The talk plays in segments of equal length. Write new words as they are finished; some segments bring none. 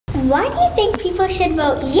Why do you think people should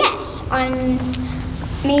vote yes on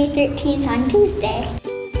May 13th on Tuesday?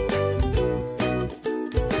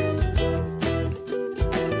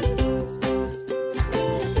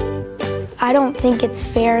 I don't think it's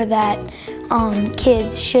fair that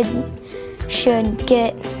kids should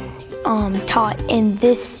get taught in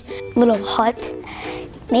this little hut.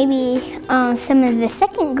 Maybe some of the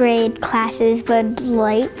second grade classes would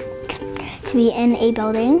like to be in a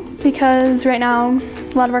building. Because right now,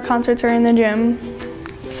 a lot of our concerts are in the gym,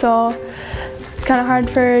 so it's kind of hard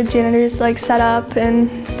for janitors to set up,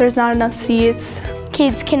 and there's not enough seats.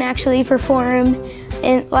 Kids can actually perform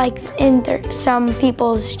in some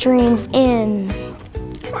people's dreams in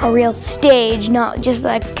a real stage, not just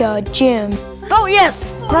like a gym. Vote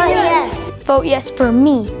yes! Vote yes! Vote yes for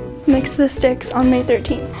me. Mix the Sticks on May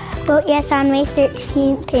 13th. Vote yes on May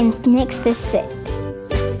 13th and Mix the Sticks.